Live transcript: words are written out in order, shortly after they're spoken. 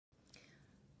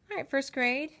All right, first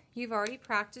grade, you've already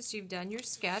practiced. You've done your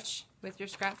sketch with your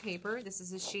scrap paper. This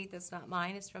is a sheet that's not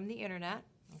mine. It's from the internet,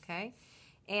 okay?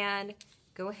 And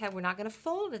go ahead. We're not going to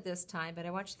fold it this time, but I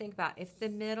want you to think about if the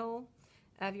middle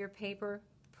of your paper,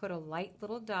 put a light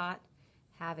little dot,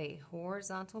 have a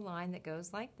horizontal line that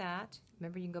goes like that.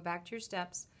 Remember, you can go back to your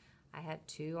steps. I had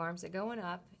 2 arms that going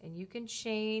up, and you can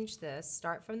change this.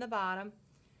 Start from the bottom,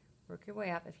 work your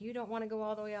way up. If you don't want to go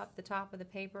all the way up the top of the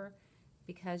paper,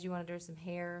 because you want to do some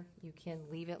hair, you can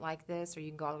leave it like this, or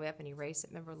you can go all the way up and erase it.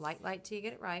 Remember, light till you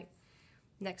get it right.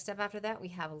 Next step after that, we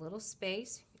have a little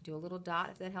space. Do a little dot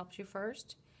if that helps you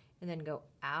first, and then go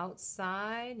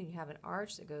outside, and you have an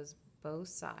arch that goes both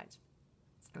sides.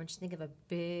 I want you to think of a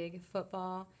big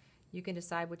football. You can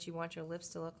decide what you want your lips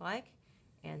to look like,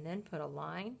 and then put a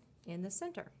line in the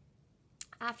center.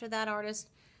 After that, artist,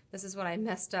 this is what I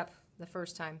messed up the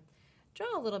first time.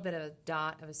 Draw a little bit of a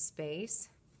dot of a space,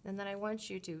 and then I want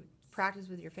you to practice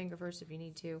with your finger first if you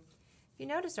need to. If you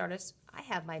notice, artist, I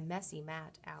have my messy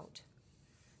mat out.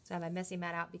 So I have my messy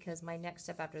mat out because my next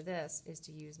step after this is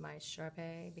to use my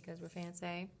Sharpie because we're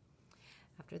fancy.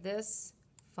 After this,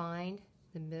 find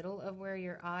the middle of where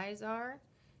your eyes are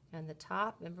and the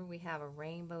top. Remember, we have a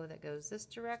rainbow that goes this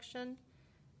direction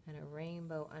and a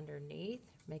rainbow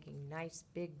underneath, making nice,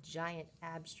 big, giant,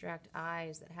 abstract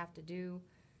eyes that have to do.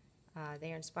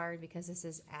 They are inspired because this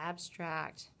is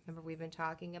abstract. Remember, we've been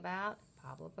talking about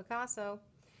Pablo Picasso.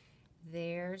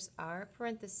 There's our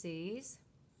parentheses.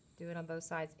 Do it on both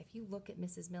sides. If you look at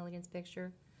Mrs. Milligan's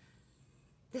picture,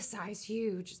 this eye's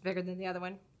huge. It's bigger than the other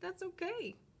one. That's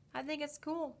okay. I think it's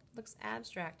cool. Looks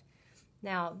abstract.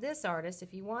 Now, this artist,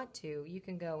 if you want to, you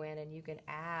can go in and you can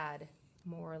add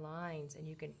more lines and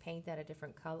you can paint that a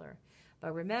different color.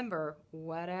 But remember,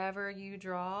 whatever you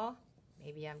draw,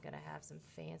 maybe I'm going to have some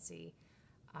fancy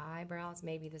eyebrows.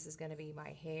 Maybe this is going to be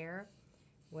my hair.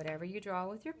 Whatever you draw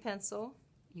with your pencil,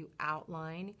 you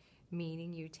outline,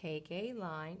 meaning you take a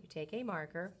line, you take a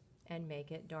marker, and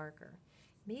make it darker.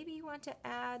 Maybe you want to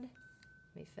add,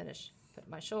 let me finish, put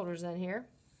my shoulders in here.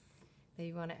 Maybe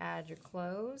you want to add your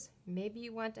clothes. Maybe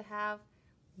you want to have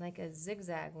like a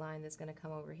zigzag line that's going to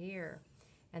come over here.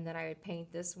 And then I would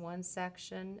paint this one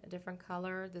section a different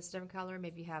color, this different color.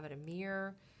 Maybe you have it a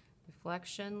mirror,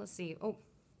 reflection. Let's see. Oh,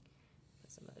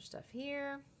 put some other stuff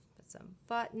here. Put some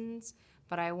buttons.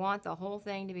 But I want the whole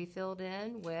thing to be filled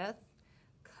in with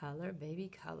color,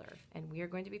 baby, color. And we are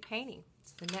going to be painting.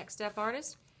 So the next step,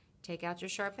 artist, take out your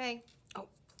Sharpie. Oh,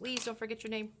 please don't forget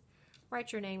your name.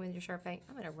 Write your name with your Sharpie.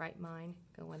 I'm going to write mine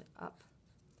going up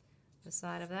the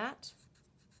side of that.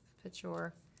 Put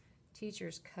your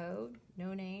teacher's code.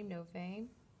 No name, no fame.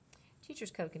 Teacher's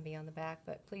code can be on the back,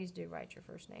 but please do write your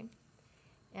first name.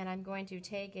 And I'm going to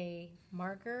take a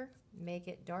marker, make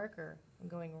it darker. I'm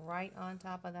going right on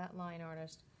top of that line,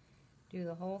 artist. Do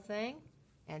the whole thing,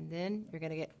 and then you're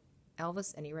going to get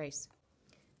Elvis and erase.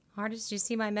 Artist, do you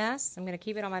see my mess? I'm going to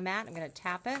keep it on my mat. I'm going to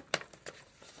tap it.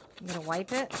 I'm going to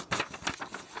wipe it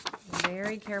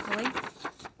very carefully.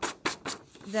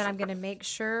 Then I'm going to make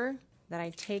sure that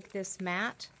I take this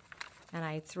mat and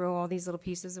I throw all these little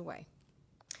pieces away.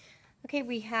 Okay,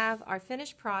 we have our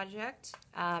finished project.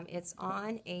 It's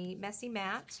on a messy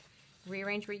mat.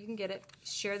 Rearrange where you can get it.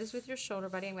 Share this with your shoulder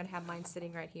buddy. I'm going to have mine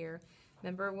sitting right here.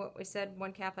 Remember what we said,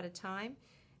 one cap at a time.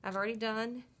 I've already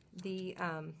done the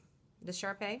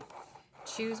Sharpie.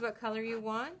 Choose what color you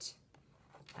want.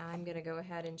 I'm going to go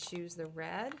ahead and choose the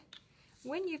red.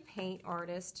 When you paint,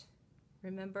 artist,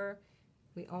 remember,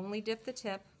 we only dip the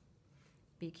tip.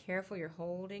 Be careful, you're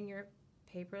holding your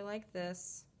paper like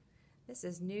this. This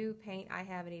is new paint. I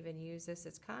haven't even used this.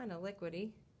 It's kind of liquidy.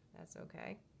 That's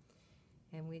okay.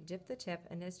 And we dip the tip,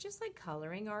 and it's just like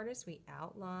coloring, artists. We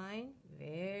outline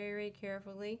very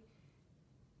carefully.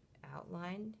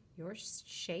 Outline your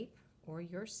shape or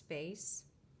your space.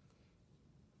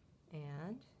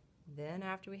 And then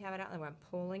after we have it outlined, I'm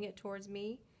pulling it towards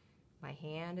me. My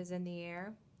hand is in the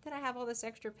air. Then I have all this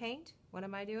extra paint. What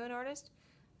am I doing, artist?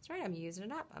 That's right, I'm using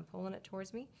it up. I'm pulling it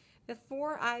towards me.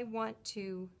 Before I want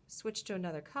to switch to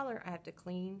another color, I have to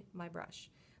clean my brush.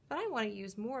 But I want to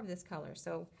use more of this color.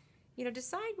 So,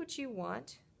 decide what you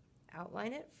want.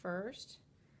 Outline it first.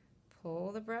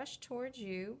 Pull the brush towards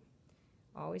you.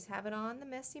 Always have it on the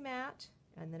messy mat.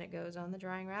 And then it goes on the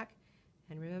drying rack.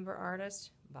 And remember, artist,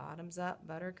 bottoms up,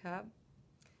 buttercup.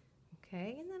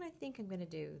 Okay, and then I think I'm going to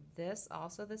do this,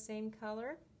 also the same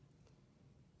color.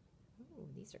 Ooh,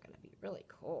 these are going to be really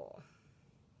cool.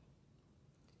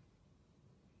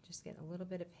 Just get a little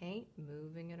bit of paint,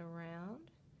 moving it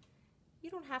around.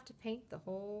 You don't have to paint the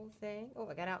whole thing. Oh,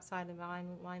 I got outside the line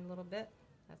a little bit.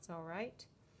 That's all right.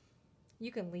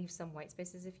 You can leave some white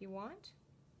spaces if you want.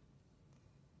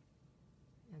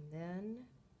 And then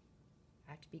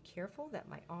I have to be careful that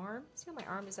my arm, see how my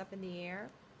arm is up in the air?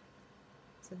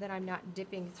 So that I'm not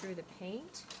dipping through the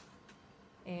paint.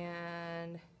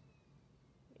 And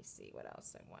let me see what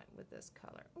else I want with this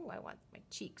color. Oh, I want my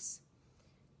cheeks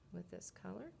with this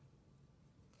color.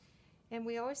 And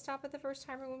we always stop at the first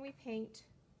timer when we paint.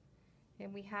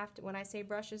 And we have to, when I say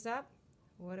brushes up,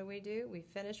 what do? We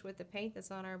finish with the paint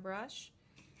that's on our brush.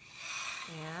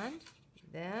 And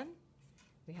then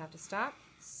we have to stop,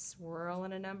 swirl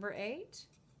in a number 8,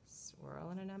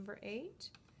 swirl in a number 8.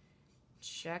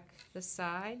 Check the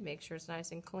side, make sure it's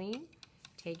nice and clean.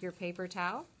 Take your paper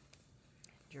towel,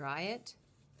 dry it,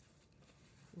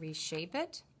 reshape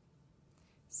it,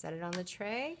 set it on the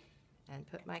tray, and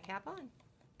put my cap on.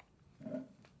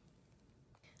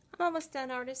 I'm almost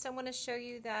done, artists. I want to show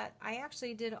you that I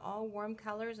actually did all warm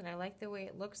colors and I like the way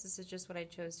it looks. This is just what I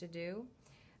chose to do.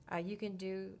 You can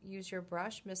use your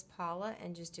brush, Miss Paula,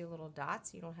 and just do little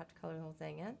dots. You don't have to color the whole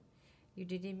thing in. You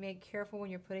do need to make careful when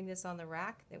you're putting this on the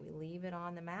rack that we leave it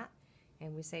on the mat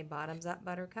and we say bottoms up,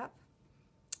 Buttercup.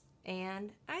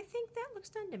 And I think that looks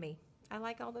done to me. I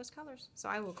like all those colors. So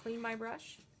I will clean my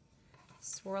brush,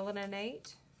 swirl it in an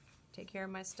 8, take care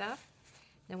of my stuff.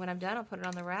 Then when I'm done, I'll put it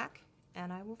on the rack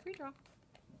and I will free draw.